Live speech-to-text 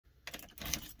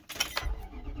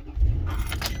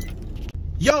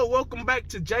Yo, welcome back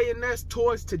to J&S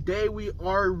Toys. Today we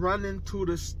are running to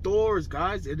the stores,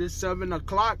 guys. It is 7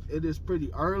 o'clock. It is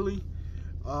pretty early.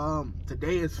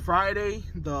 Today is Friday,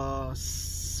 the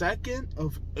 2nd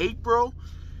of April.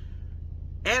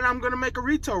 And I'm going to make a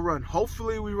retail run.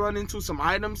 Hopefully we run into some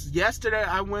items. Yesterday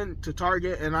I went to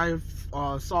Target and I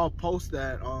saw a post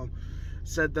that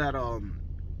said that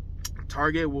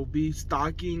Target will be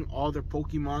stocking all their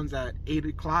Pokemons at 8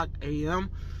 o'clock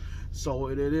a.m. So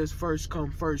it is first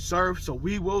come, first serve. So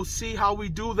we will see how we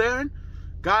do there.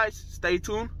 Guys, stay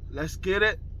tuned. Let's get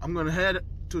it. I'm going to head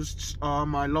to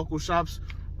my local shops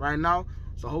right now.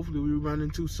 So hopefully we run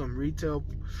into some retail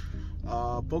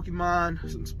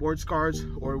Pokemon, some sports cards,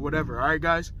 or whatever. All right,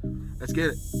 guys, let's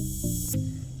get it.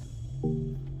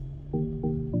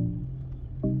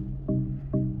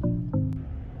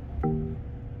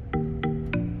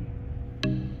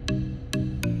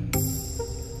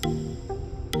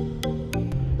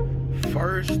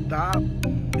 First stop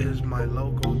is my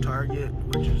local Target,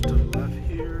 which is to the left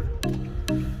here.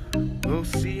 We'll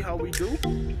see how we do.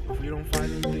 If we don't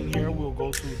find anything here, we'll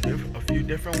go to a few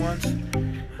different ones.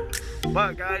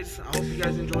 But guys, I hope you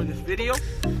guys enjoyed this video.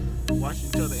 Watch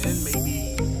until the end.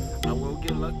 Maybe I will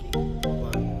get lucky.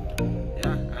 But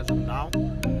yeah, as of now,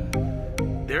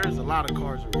 there's a lot of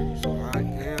cars already, so I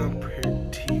am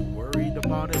pretty worried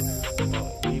about it.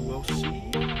 But we will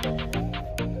see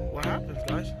what happens,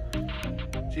 guys.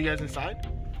 See you guys inside.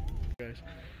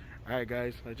 Alright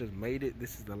guys, I just made it.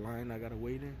 This is the line I gotta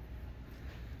wait in.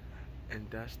 And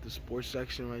that's the sports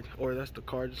section right, or that's the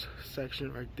cards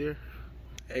section right there.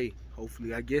 Hey,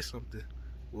 hopefully I get something.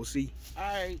 We'll see.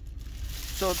 Alright,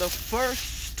 so the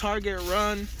first Target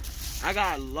run, I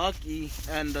got lucky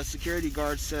and the security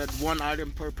guard said 1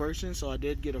 item per person, so I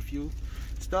did get a few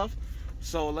stuff.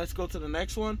 So let's go to the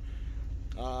next one.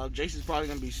 Jason's probably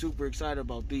gonna be super excited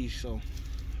about these, so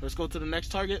let's go to the next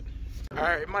Target. All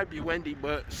right, it might be windy,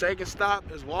 but second stop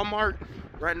is Walmart,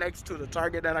 right next to the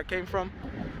Target that I came from.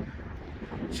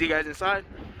 See you guys inside.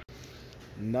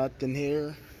 Nothing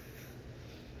here.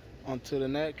 On to the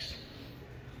next.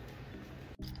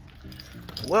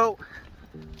 Well,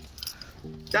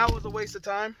 that was a waste of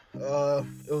time.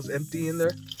 It was empty in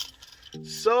there.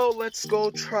 So let's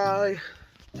go try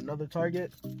another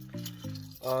Target.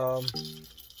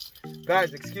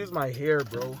 Guys, excuse my hair,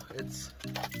 bro.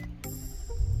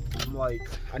 I'm like,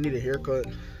 I need a haircut.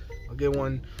 I'll get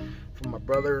one from my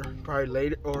brother probably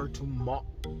later, or tomorrow.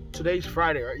 Today's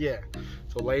Friday, right? Yeah,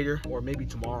 so later or maybe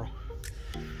tomorrow.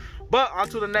 But on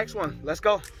to the next one. Let's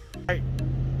go. All right,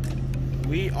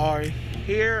 we are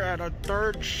here at our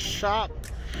third shop.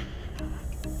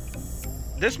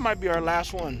 This might be our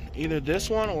last one. Either this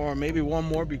one or maybe one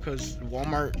more, because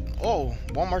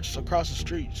Walmart's across the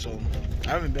street, so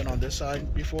I haven't been on this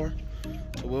side before,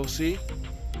 so we'll see.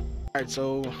 All right,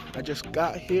 so I just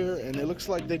got here and it looks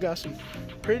like they got some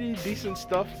pretty decent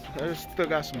stuff. I still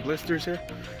got some blisters here,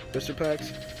 blister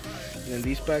packs, and then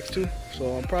these packs too.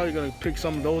 So I'm probably gonna pick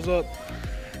some of those up,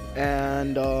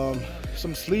 and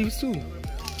some sleeves too.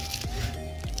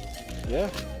 Yeah,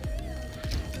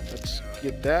 let's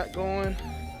get that going,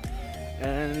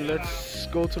 and let's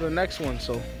go to the next one.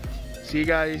 So see you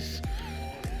guys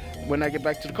when I get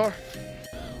back to the car.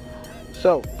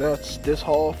 So that's this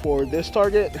haul for this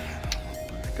Target.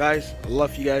 Guys, I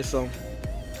love you guys, so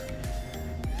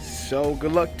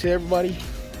good luck to everybody.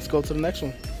 Let's go to the next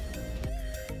one.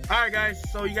 All right guys,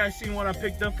 so you guys seen what I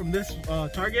picked up from this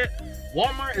Target.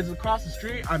 Walmart is across the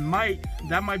street.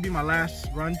 That might be my last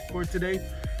run for today,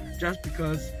 just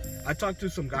because I talked to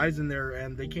some guys in there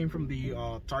and they came from the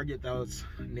Target that was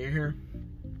near here,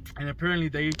 and apparently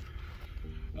they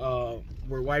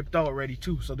were wiped out already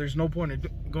too, so there's no point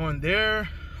in going there.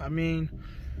 I mean,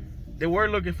 they were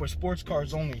looking for sports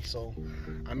cards only, so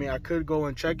I mean, I could go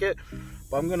and check it,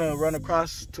 but I'm gonna run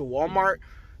across to Walmart,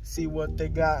 see what they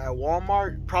got at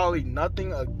Walmart. Probably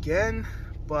nothing again,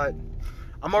 but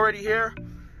I'm already here,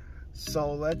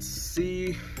 so let's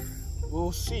see.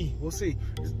 We'll see.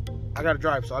 I gotta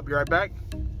drive, so I'll be right back.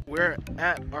 We're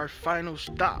at our final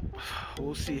stop.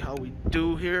 We'll see how we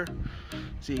do here.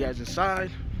 See you guys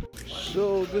inside.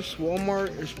 So this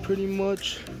Walmart is pretty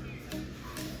much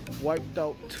wiped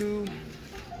out too.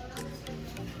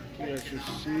 You guys can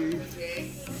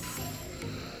see.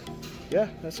 Yeah,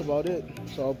 that's about it.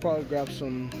 So I'll probably grab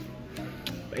some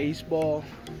baseball.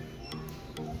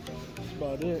 That's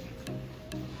about it.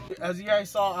 As you guys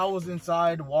saw, I was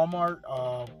inside Walmart,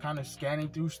 kind of scanning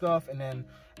through stuff, and then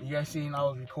you guys seen I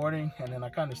was recording, and then I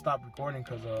kind of stopped recording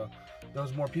because there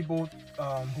was more people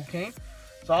who came.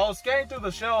 So I was scanning through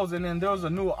the shelves, and then there was a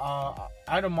new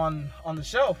item on the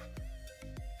shelf,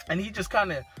 and he just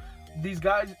kind of these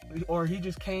guys, or he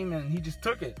just came and he just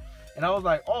took it, and I was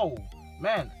like, oh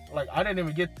man, like I didn't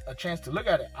even get a chance to look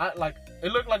at it.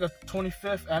 It looked like a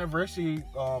 25th anniversary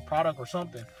product or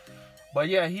something. But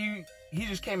yeah, he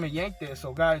just came and yanked it.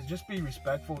 So guys, just be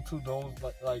respectful to those.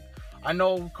 Like I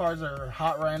know cars are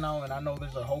hot right now, and I know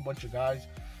there's a whole bunch of guys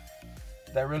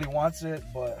that really wants it,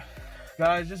 but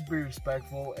guys, just be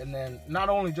respectful. And then not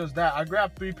only just that, I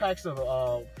grabbed 3 packs of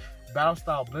battle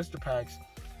style blister packs,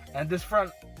 and this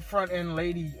front end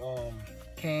lady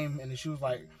came and she was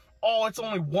like, oh, it's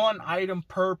only 1 item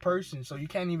per person, so you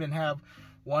can't even have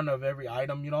one of every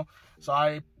item, you know. So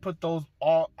I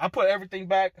put everything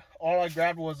back. All I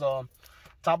grabbed was a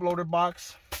top loader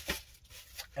box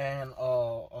and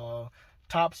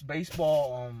Topps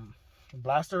baseball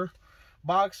blaster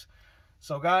box.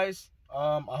 So guys,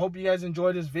 I hope you guys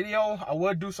enjoyed this video. I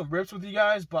would do some rips with you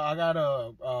guys, but I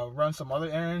gotta run some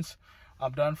other errands.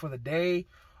 I'm done for the day.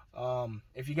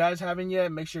 If you guys haven't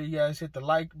yet, make sure you guys hit the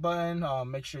like button.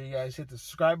 Make sure you guys hit the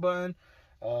subscribe button.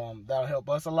 That'll help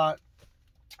us a lot.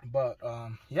 But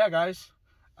yeah, guys,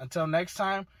 until next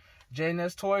time,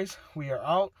 JNS Toys, we are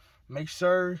out. Make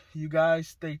sure you guys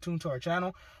stay tuned to our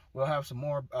channel. We'll have some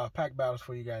more pack battles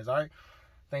for you guys. All right,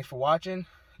 thanks for watching.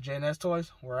 JNS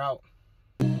Toys, we're out.